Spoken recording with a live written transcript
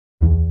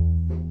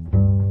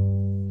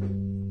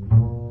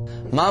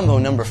Mambo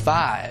number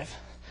 5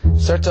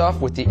 starts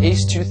off with the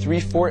ace, 2, 3,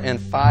 4, and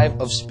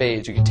 5 of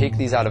spades. You can take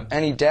these out of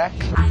any deck,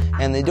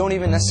 and they don't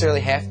even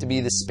necessarily have to be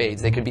the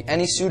spades. They could be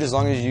any suit as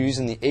long as you're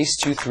using the ace,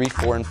 2, 3,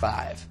 4, and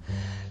 5.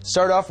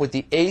 Start off with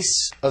the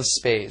ace of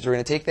spades. We're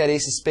going to take that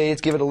ace of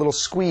spades, give it a little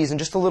squeeze and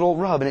just a little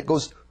rub, and it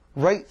goes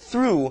right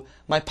through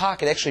my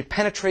pocket. It actually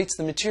penetrates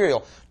the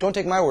material. Don't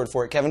take my word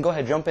for it, Kevin. Go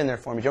ahead, jump in there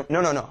for me.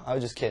 No. I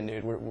was just kidding,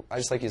 dude. I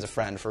just like you as a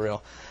friend, for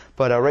real.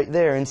 But right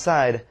there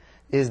inside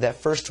is that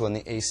first one,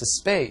 the ace of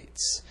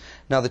spades.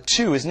 Now the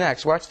 2 is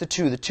next. Watch the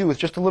 2. The 2 with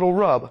just a little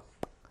rub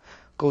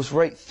goes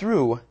right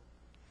through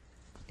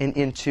and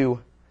into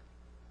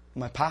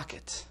my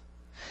pocket.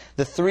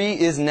 The 3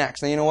 is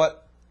next. Now you know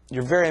what?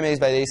 You're very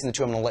amazed by the ace and the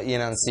 2. I'm going to let you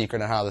in on the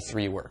secret on how the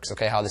 3 works,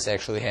 okay, how this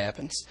actually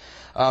happens.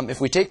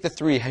 If we take the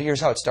 3, here's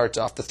how it starts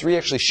off. The 3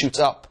 actually shoots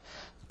up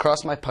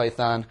across my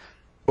python,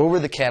 over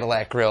the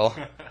Cadillac grill.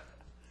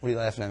 What are you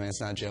laughing at, man?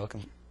 It's not a joke.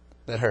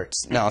 That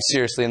hurts. No,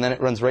 seriously. And then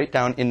it runs right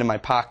down into my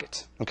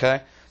pocket,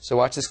 okay? So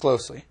watch this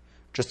closely.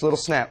 Just a little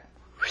snap.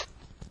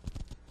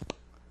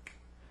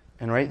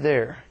 And right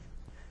there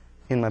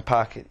in my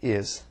pocket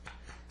is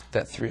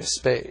that 3 of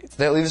spades.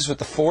 That leaves us with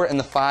the 4 and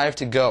the 5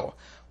 to go.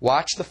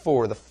 Watch the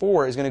 4. The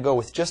 4 is going to go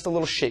with just a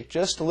little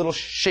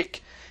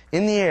shake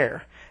in the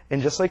air.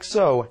 And just like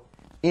so,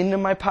 into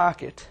my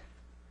pocket,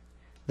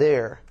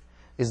 there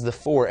is the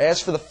 4. As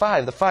for the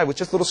 5 with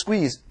just a little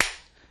squeeze,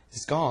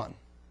 is gone.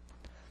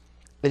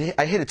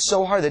 I hit it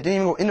so hard that it didn't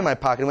even go into my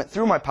pocket. It went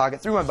through my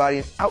pocket, through my body,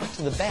 and out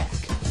to the back.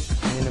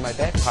 And into my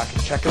back pocket.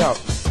 Check it out.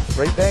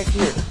 Right back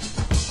here.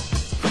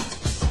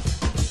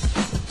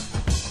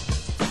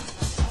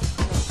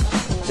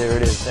 There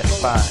it is, that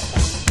 5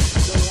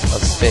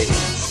 of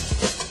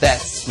spades.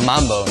 That's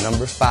Mambo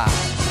number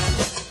 5.